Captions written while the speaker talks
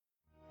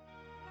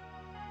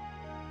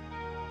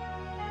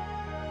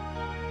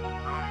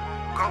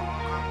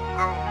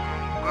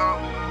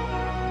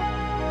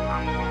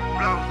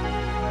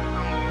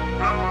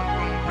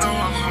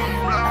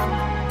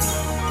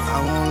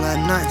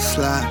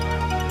slide.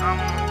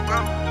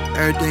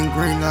 Everything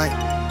green light.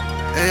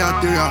 Hey, y'all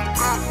do y'all.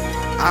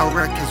 I'll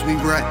wreck cause we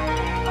wreck.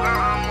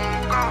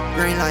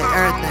 Green light,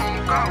 everything.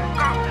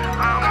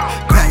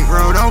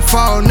 Bankroll don't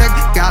fall,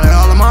 nigga. Got it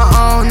all on my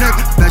own,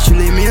 nigga. Bet you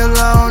leave me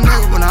alone,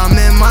 nigga. When I'm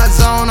in my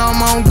zone, I'm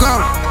on go.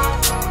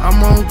 I'm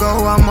on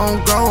go, I'm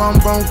on go, I'm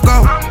gon'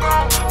 go.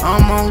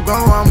 I'm on go,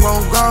 I'm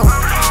gon' go.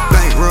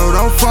 Bankroll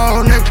don't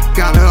fall, nigga.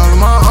 Got it all on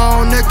my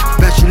own, nigga.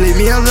 Bet you leave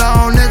me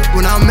alone, nigga.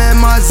 When I'm in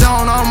my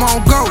zone, I'm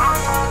on go.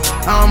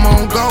 I'm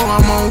on go,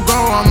 I'm on go,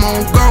 I'm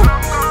on go.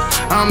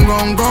 I'm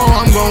gon' go,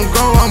 I'm gon'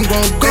 go, I'm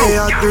gon' go. Hey,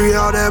 y'all three,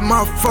 y'all that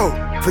my fault,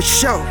 for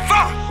sure.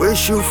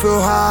 Wish you feel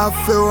how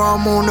I feel,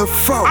 I'm on the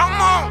phone.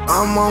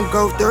 I'm on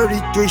go,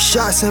 33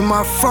 shots in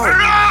my phone.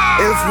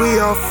 If we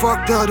all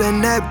fucked up,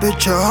 then that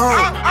bitch a hoe.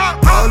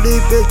 All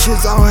these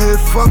bitches out here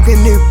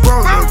fucking these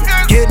broke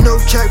niggas. Get no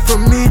check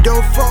from me,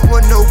 don't fuck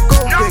with no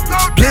gold niggas.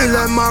 Please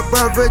let my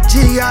brother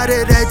G out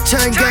of that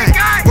chain gang.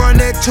 Run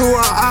into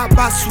a op,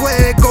 I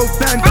swear it go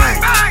bang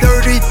bang.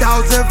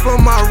 30,000 for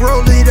my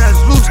rollie, that's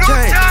loose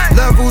change.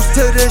 Levels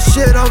to this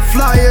shit, I'm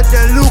flyer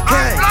than Luke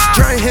Kane.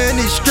 Drink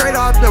Henny straight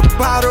off the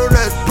bottle,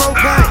 that's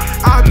propane.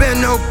 I've been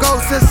no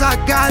ghost since I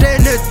got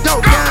in the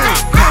dope game.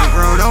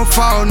 Bankroll don't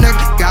fall, nigga.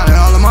 Got it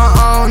all on my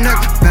own,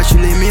 nigga. Bet you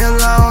leave me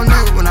alone,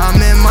 nigga. When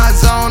I'm in my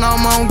zone,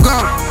 I'm on go.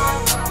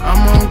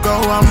 I'm on go,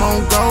 I'm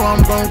on go,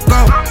 I'm gon'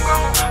 go.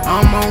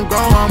 I'm on go,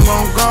 I'm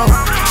gon' go.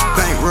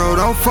 Bankroll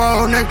don't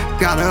fall, nigga.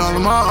 Got it all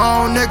on my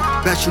own, nigga.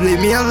 Bet you leave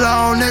me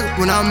alone, nigga.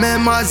 When I'm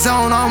in my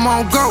zone, I'm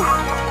on go.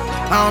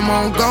 I'm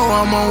on go,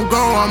 I'm on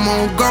go, I'm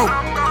on go.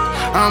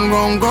 I'm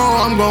gon' go,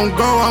 I'm gon'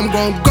 go, I'm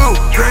gon' go.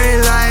 Green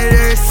light,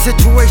 every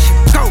situation,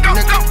 go,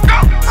 nigga.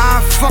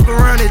 I fuck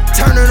around and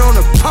turn it on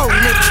the pole,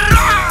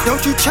 nigga.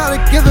 Don't you try to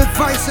give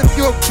advice if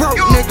you're broke,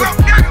 nigga.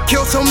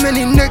 Kill so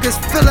many niggas,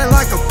 feeling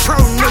like a pro,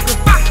 nigga.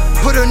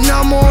 Put a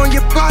number on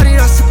your body,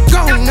 that's a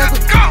go, nigga.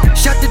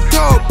 Shut the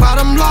door,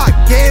 bottom lock,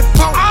 dead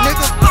boat,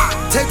 nigga.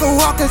 Take a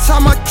walk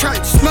inside my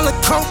track, smell a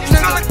coke,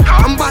 nigga.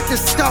 I'm about to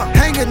start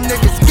hanging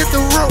niggas, get the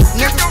rope,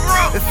 nigga.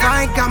 If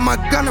I ain't got my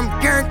gun, I'm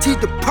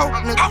guaranteed to poke,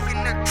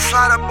 nigga.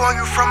 Slide up on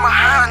you from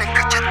behind and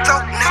cut your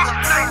throat,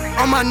 nigga.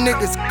 All my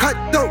niggas cut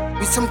dope,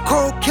 we some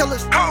cold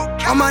killers.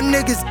 All my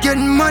niggas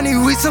getting money,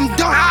 we some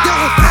dope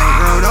dealers.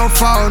 Bankroll don't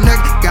fall,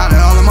 nigga. Got it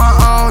all on my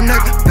own,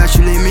 nigga. Bet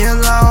you leave me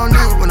alone,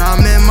 nigga. When I'm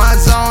in my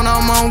zone,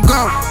 I'm on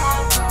go.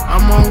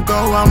 I'm on go,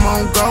 I'm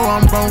on go,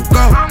 I'm gon'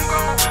 go.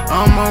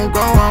 I'm on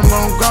go, I'm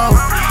gon' go.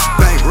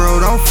 Bankroll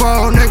don't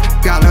fall, nigga.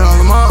 Got it all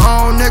on my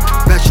own,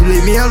 nigga. Bet you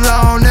leave me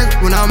alone,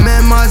 nigga. When I'm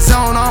in my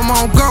zone, I'm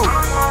on go.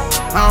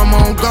 I'm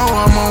on go,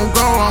 I'm on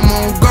go, I'm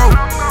on go.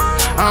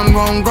 I'm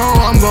gon' go,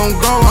 I'm gon'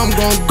 go, I'm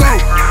gon' go.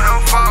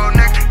 Don't fall,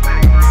 nigga.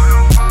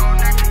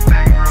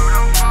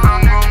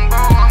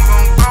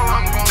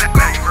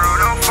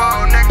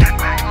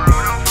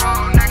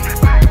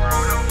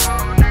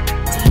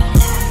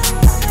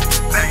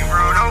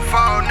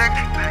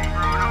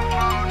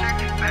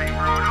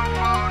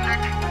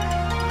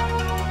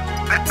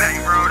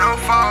 Bankroll don't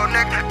fall,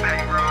 nigga.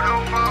 Bankroll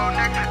don't fall,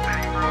 nigga.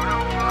 Bankroll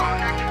don't fall,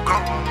 nigga. Go,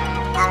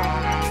 go,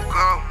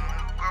 go.